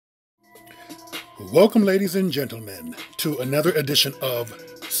Welcome, ladies and gentlemen, to another edition of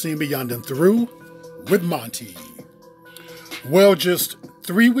Seeing Beyond and Through with Monty. Well, just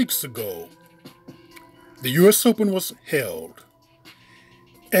 3 weeks ago, the U.S. Open was held,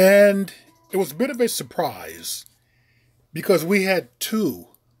 and it was a bit of a surprise because we had two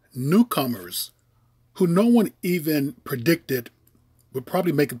newcomers who no one even predicted would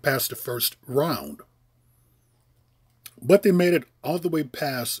probably make it past the first round. But they made it all the way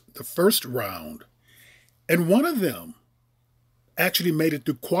past the first round, and one of them actually made it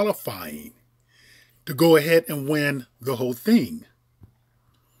through qualifying to go ahead and win the whole thing.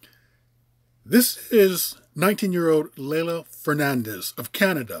 This is 19-year-old Leila Fernandez of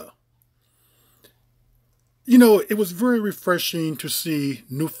Canada. You know, it was very refreshing to see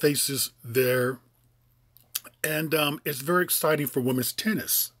new faces there, and it's very exciting for women's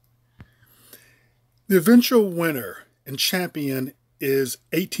tennis. The eventual winner and champion is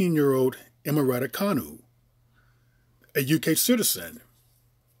 18-year-old Emma Raducanu, a UK citizen.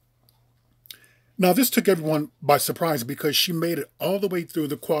 Now, this took everyone by surprise because she made it all the way through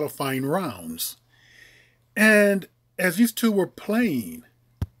the qualifying rounds. And as these two were playing,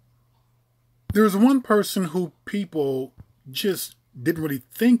 there was one person who people just didn't really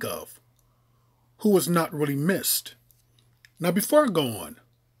think of, who was not really missed. Now, before I go on,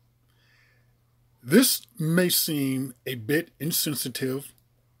 this may seem a bit insensitive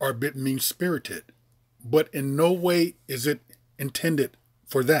or a bit mean-spirited, but in no way is it intended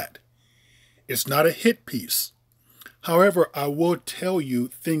for that. It's not a hit piece. However, I will tell you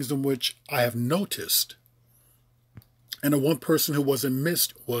things in which I have noticed. And the one person who wasn't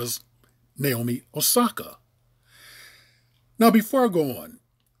missed was Naomi Osaka. Now, before I go on,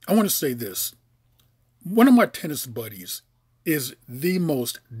 I want to say this. One of my tennis buddies is the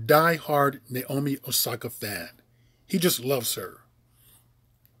most die-hard Naomi Osaka fan. He just loves her.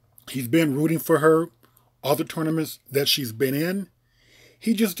 He's been rooting for her all the tournaments that she's been in.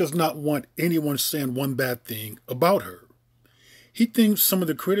 He just does not want anyone saying one bad thing about her. He thinks some of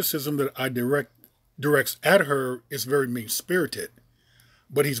the criticism that I directs at her is very mean-spirited,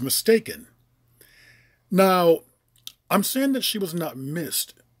 but he's mistaken. Now, I'm saying that she was not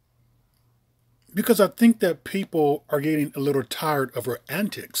missed because I think that people are getting a little tired of her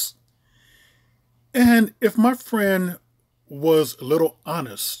antics. And if my friend was a little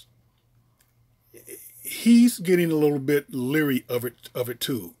honest, he's getting a little bit leery of it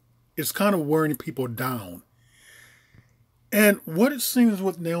too. It's kind of wearing people down. And what it seems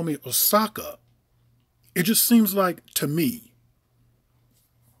with Naomi Osaka, it just seems like, to me,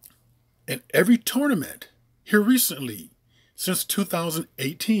 in every tournament here recently, since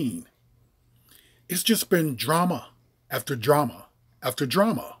 2018, it's just been drama after drama after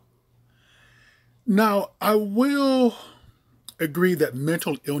drama. Now, I will agree that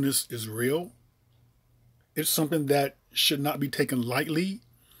mental illness is real. It's something that should not be taken lightly.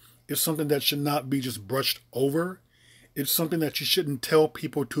 It's something that should not be just brushed over. It's something that you shouldn't tell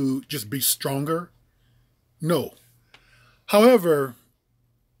people to just be stronger. No. However,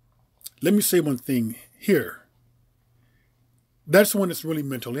 let me say one thing here. That's when it's really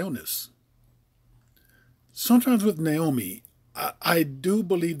mental illness. Sometimes with Naomi, I do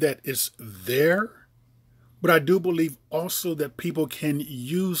believe that it's there, but I do believe also that people can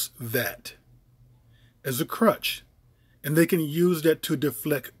use that as a crutch, and they can use that to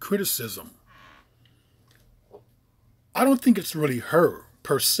deflect criticism. I don't think it's really her,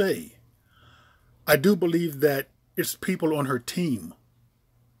 per se. I do believe that it's people on her team.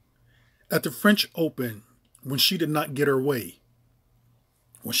 At the French Open, when she did not get her way,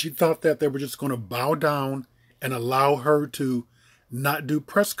 when she thought that they were just going to bow down and allow her to not do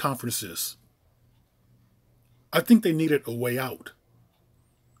press conferences, I think they needed a way out.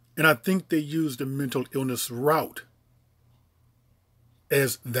 And I think they used the mental illness route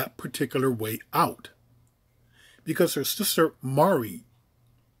as that particular way out. Because her sister Mari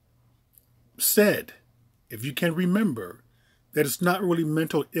said, if you can remember, that it's not really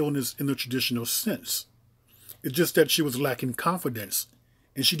mental illness in the traditional sense. It's just that she was lacking confidence,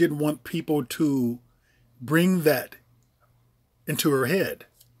 and she didn't want people to bring that into her head.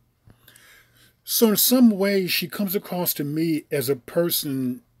 So in some way, she comes across to me as a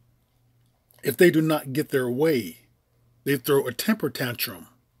person, if they do not get their way, they throw a temper tantrum.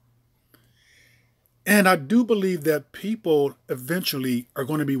 And I do believe that people eventually are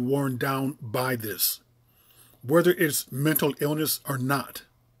going to be worn down by this, whether it's mental illness or not.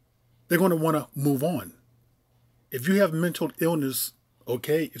 They're going to want to move on. If you have mental illness,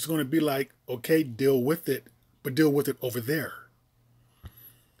 okay, it's going to be like, okay, deal with it, but deal with it over there.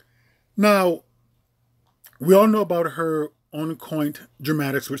 Now, we all know about her on-court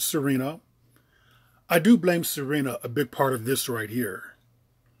dramatics with Serena. I do blame Serena a big part of this right here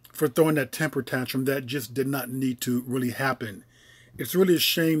for throwing that temper tantrum that just did not need to really happen. It's really a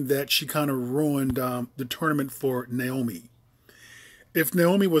shame that she kind of ruined the tournament for Naomi. If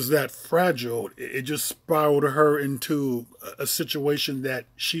Naomi was that fragile, it just spiraled her into a situation that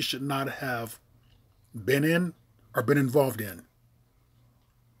she should not have been in or been involved in.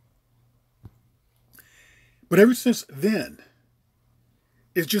 But ever since then,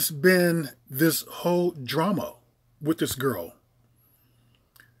 it's just been this whole drama with this girl.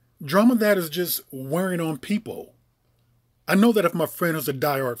 Drama that is just wearing on people. I know that if my friend who's a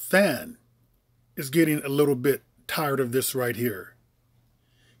diehard fan is getting a little bit tired of this right here,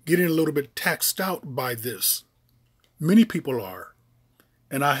 getting a little bit taxed out by this. Many people are.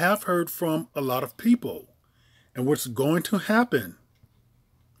 And I have heard from a lot of people. And what's going to happen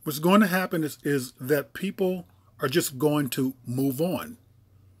is that people are just going to move on.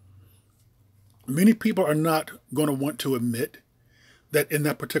 Many people are not going to want to admit that in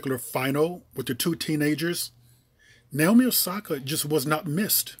that particular final with the two teenagers, Naomi Osaka just was not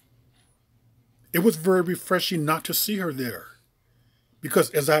missed. It was very refreshing not to see her there.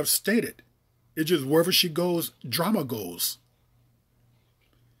 Because as I've stated, it just wherever she goes, drama goes.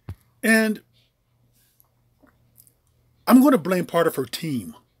 And I'm going to blame part of her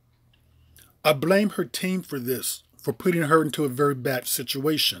team. I blame her team for this, for putting her into a very bad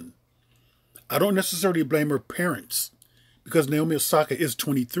situation. I don't necessarily blame her parents, because Naomi Osaka is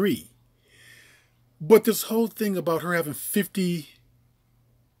 23. But this whole thing about her having 50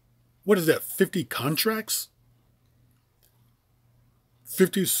 contracts?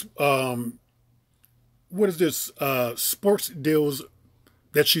 50, sports deals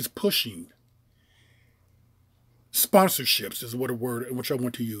that she's pushing. Sponsorships is what a word in which I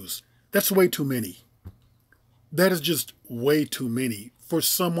want to use. That's way too many. That is just way too many for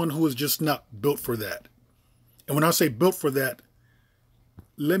someone who is just not built for that. And when I say built for that,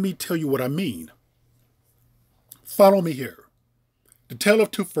 let me tell you what I mean. Follow me here. The tale of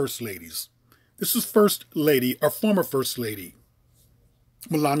two first ladies. This is First Lady, or former First Lady,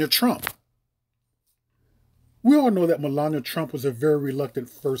 Melania Trump. We all know that Melania Trump was a very reluctant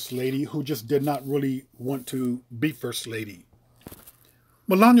First Lady who just did not really want to be First Lady.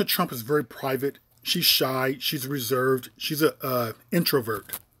 Melania Trump is very private. She's shy. She's reserved. She's an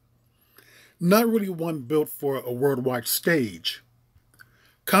introvert. Not really one built for a worldwide stage.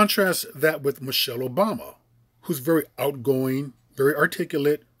 Contrast that with Michelle Obama, who's very outgoing, very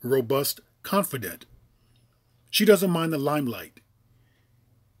articulate, robust, confident. She doesn't mind the limelight.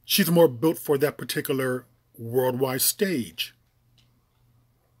 She's more built for that particular worldwide stage.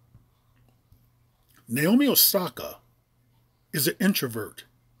 Naomi Osaka is an introvert.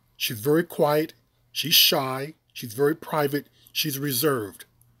 She's very quiet. She's shy. She's very private. She's reserved.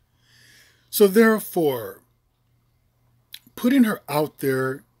 So therefore, putting her out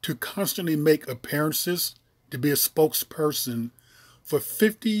there to constantly make appearances, to be a spokesperson for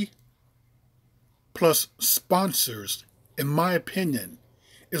 50 plus sponsors, in my opinion,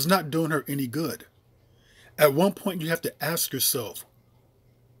 is not doing her any good. At one point, you have to ask yourself,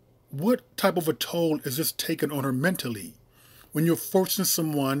 what type of a toll is this taking on her mentally when you're forcing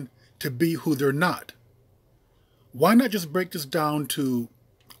someone to be who they're not? Why not just break this down to,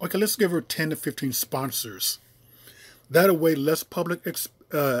 okay, let's give her 10 to 15 sponsors. That way, less public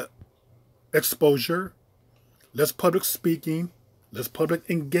exposure, less public speaking, less public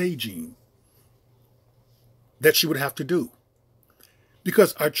engaging that she would have to do.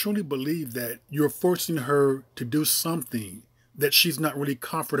 Because I truly believe that you're forcing her to do something that she's not really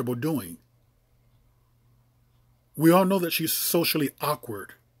comfortable doing. We all know that she's socially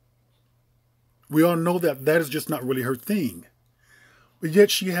awkward. We all know that that is just not really her thing. But yet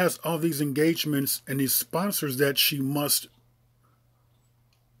she has all these engagements and these sponsors that she must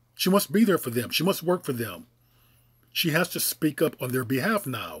be there for them. She must work for them. She has to speak up on their behalf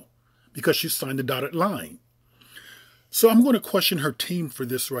now because she signed the dotted line. So I'm going to question her team for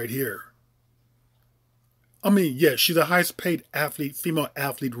this right here. I mean, yes, she's the highest paid athlete, female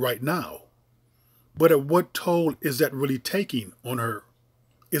athlete right now. But at what toll is that really taking on her?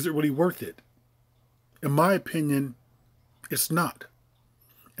 Is it really worth it? In my opinion, it's not.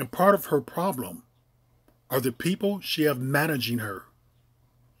 And part of her problem are the people she has managing her.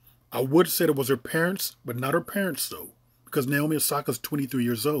 I would say it was her parents, but not her parents though, because Naomi Osaka is 23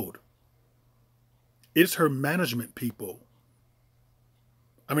 years old. It's her management people.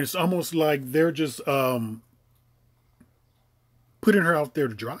 I mean, it's almost like they're just putting her out there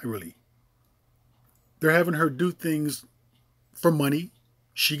to dry, really. They're having her do things for money.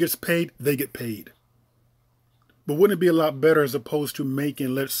 She gets paid, they get paid. But wouldn't it be a lot better as opposed to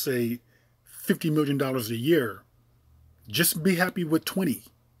making, let's say, $50 million a year, just be happy with 20.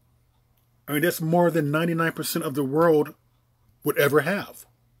 I mean, that's more than 99% of the world would ever have.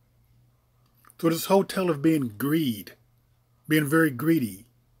 So this whole tale of being being very greedy,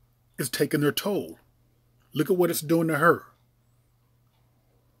 is taking their toll. Look at what it's doing to her.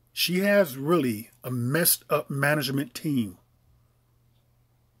 She has really a messed up management team.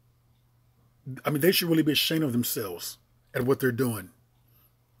 I mean, they should really be ashamed of themselves at what they're doing.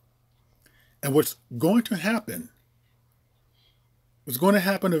 And what's going to happen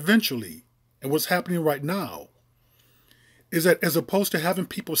eventually, and what's happening right now, is that as opposed to having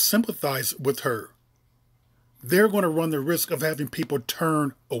people sympathize with her, they're going to run the risk of having people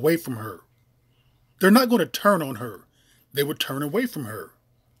turn away from her. They're not going to turn on her. They would turn away from her.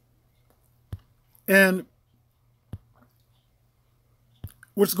 And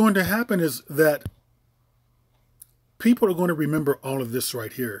what's going to happen is that people are going to remember all of this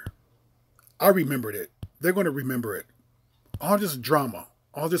right here. I remembered it. They're going to remember it. All this drama,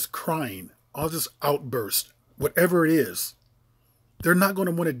 all this crying, all this outburst, whatever it is, they're not going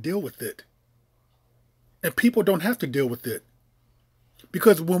to want to deal with it. And people don't have to deal with it.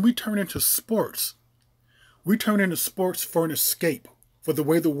 Because when we turn into sports, we turn into sports for an escape, for the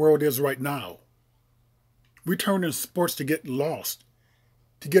way the world is right now. We turn into sports to get lost,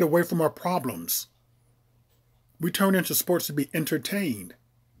 to get away from our problems. We turn into sports to be entertained.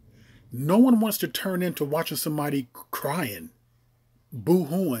 No one wants to turn into watching somebody crying,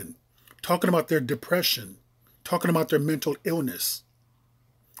 boo-hooing, talking about their depression, talking about their mental illness.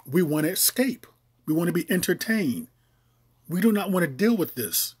 We want to escape. We want to be entertained. We do not want to deal with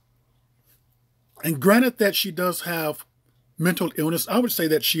this. And granted that she does have mental illness, I would say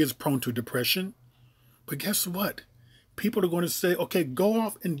that she is prone to depression. But guess what? People are going to say, okay, go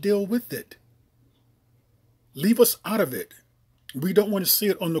off and deal with it. Leave us out of it. We don't want to see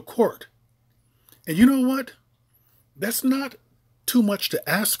it on the court. And you know what? That's not too much to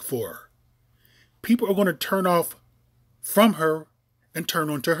ask for. People are going to turn off from her and turn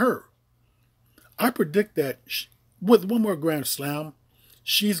on to her. I predict that with one more Grand Slam,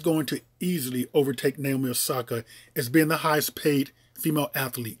 she's going to easily overtake Naomi Osaka as being the highest paid female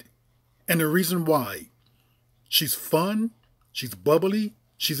athlete. And the reason why: she's fun, she's bubbly,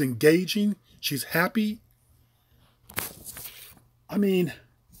 she's engaging, she's happy. I mean,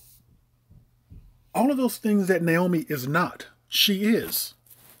 all of those things that Naomi is not, she is.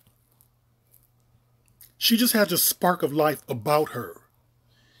 She just has a spark of life about her.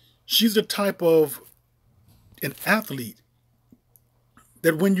 She's the type of an athlete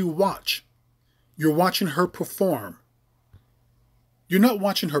that when you watch, you're watching her perform. You're not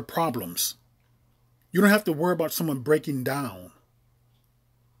watching her problems. You don't have to worry about someone breaking down.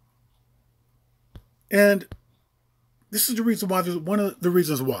 And this is the reason why, one of the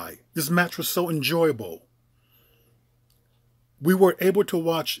reasons why this match was so enjoyable. We were able to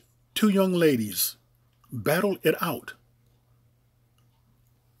watch two young ladies battle it out.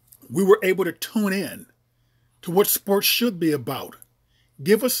 We were able to tune in to what sports should be about.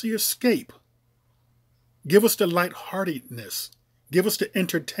 Give us the escape. Give us the lightheartedness. Give us the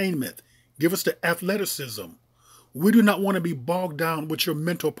entertainment. Give us the athleticism. We do not want to be bogged down with your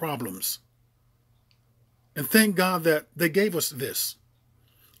mental problems. And thank God that they gave us this.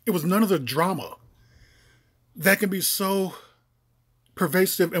 It was none of the drama that can be so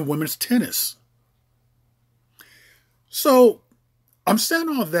pervasive in women's tennis. So I'm saying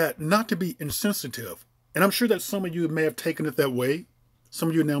all that not to be insensitive. And I'm sure that some of you may have taken it that way. Some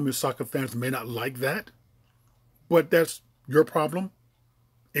of you Naomi Osaka fans may not like that. But that's your problem.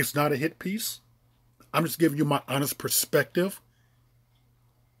 It's not a hit piece. I'm just giving you my honest perspective.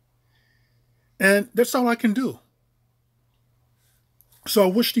 And that's all I can do. So I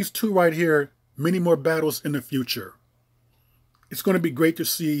wish these two right here many more battles in the future. It's going to be great to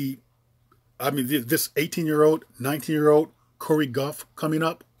see, this 18-year-old, 19-year-old Corey Goff coming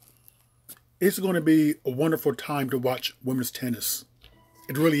up. It's going to be a wonderful time to watch women's tennis.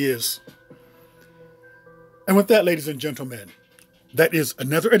 It really is. And with that, ladies and gentlemen, that is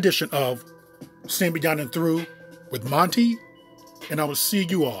another edition of Stand Beyond and Through with Monty, and I will see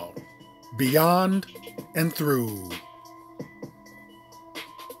you all beyond and through.